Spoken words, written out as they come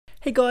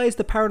Hey guys,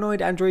 the Paranoid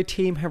Android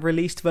team have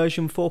released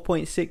version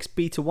 4.6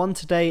 beta 1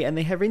 today, and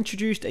they have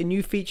introduced a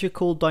new feature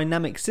called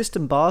dynamic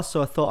system bars,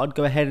 so I thought I'd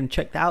go ahead and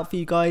check that out for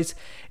you guys.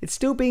 It's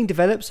still being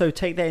developed, so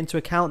take that into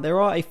account.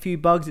 There are a few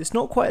bugs. It's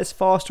not quite as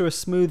fast or as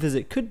smooth as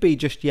it could be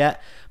just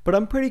yet, but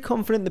I'm pretty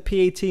confident the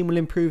PA team will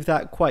improve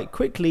that quite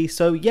quickly,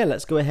 so yeah,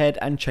 let's go ahead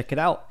and check it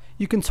out.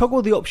 You can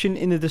toggle the option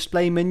in the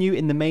display menu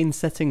in the main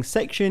settings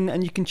section,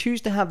 and you can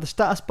choose to have the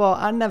status bar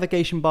and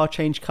navigation bar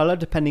change color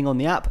depending on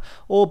the app,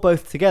 or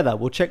both together.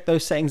 We'll check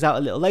those settings out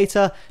a little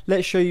later.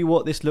 Let's show you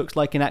what this looks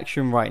like in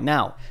action right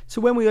now. So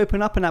when we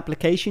open up an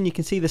application, you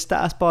can see the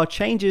status bar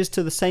changes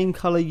to the same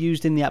color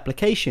used in the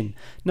application.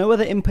 No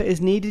other input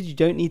is needed. You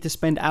don't need to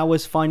spend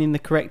hours finding the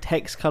correct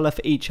hex color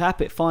for each app.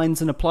 It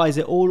finds and applies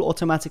it all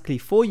automatically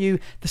for you.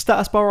 The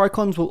status bar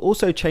icons will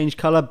also change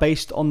color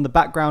based on the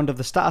background of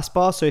the status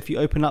bar, so if you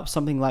open up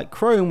something like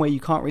Chrome where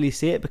you can't really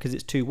see it because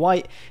it's too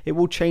white, it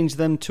will change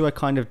them to a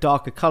kind of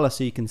darker color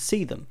so you can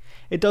see them.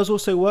 It does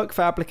also work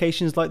for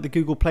applications like the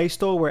Google Play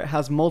Store, where it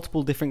has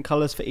multiple different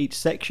colors for each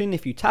section.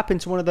 If you tap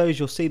into one of those,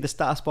 you'll see the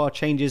status bar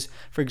changes.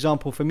 For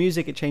example, for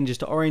music it changes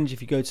to orange.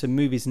 If you go to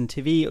movies and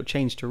TV, it'll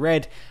change to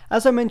red.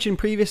 As I mentioned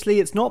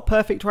previously, it's not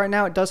perfect right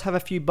now. It does have a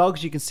few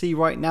bugs. You can see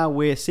right now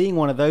we're seeing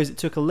one of those. It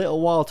took a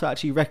little while to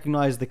actually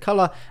recognize the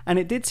color, and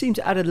it did seem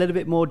to add a little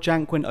bit more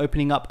jank when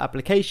opening up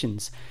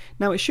applications.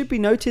 Now, it should be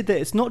noted that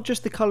it's not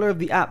just the color of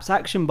the app's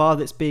action bar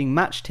that's being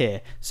matched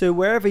here. So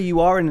wherever you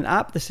are in an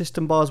app, the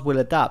system bars will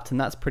adapt, and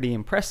that's pretty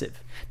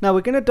impressive. Now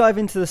we're going to dive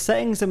into the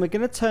settings, and we're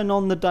going to turn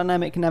on the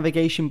dynamic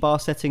navigation bar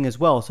setting as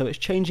well. So it's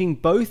changing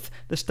both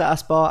the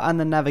status bar and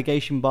the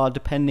navigation bar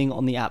depending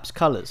on the app's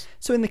colors.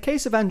 So in the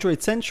case of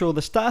Android Central,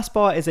 the status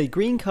bar is a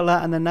green color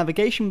and the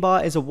navigation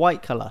bar is a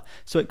white color.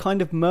 So it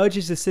kind of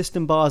merges the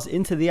system bars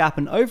into the app,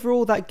 and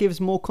overall that gives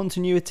more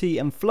continuity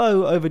and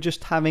flow over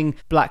just having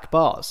black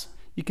bars.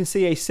 You can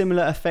see a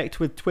similar effect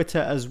with Twitter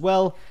as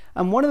well.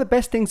 And one of the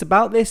best things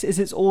about this is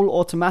it's all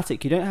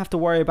automatic. You don't have to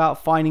worry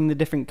about finding the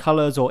different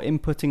colors or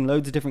inputting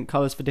loads of different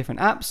colors for different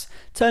apps.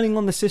 Turning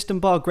on the system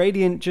bar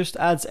gradient just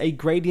adds a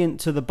gradient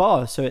to the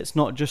bar, so it's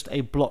not just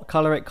a block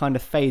color, it kind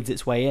of fades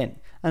its way in.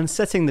 And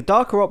setting the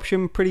darker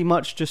option pretty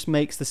much just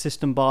makes the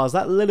system bars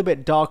that little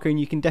bit darker, and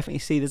you can definitely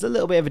see there's a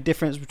little bit of a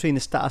difference between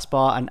the status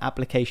bar and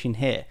application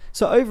here.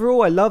 So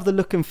overall, I love the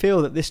look and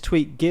feel that this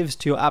tweak gives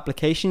to your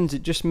applications.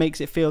 It just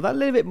makes it feel that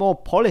little bit more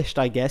polished,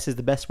 I guess is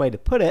the best way to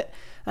put it.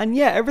 And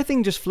yeah,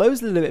 everything just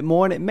flows a little bit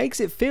more, and it makes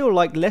it feel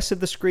like less of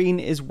the screen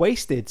is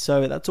wasted,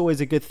 so that's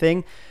always a good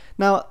thing.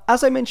 Now,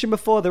 as I mentioned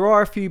before, there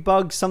are a few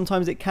bugs.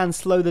 Sometimes it can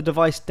slow the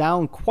device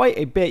down quite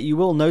a bit. You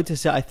will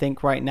notice it, I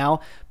think, right now,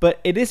 but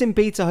it is in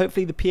beta.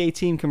 Hopefully the PA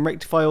team can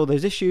rectify all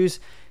those issues.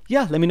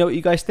 Yeah, let me know what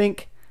you guys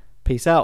think. Peace out.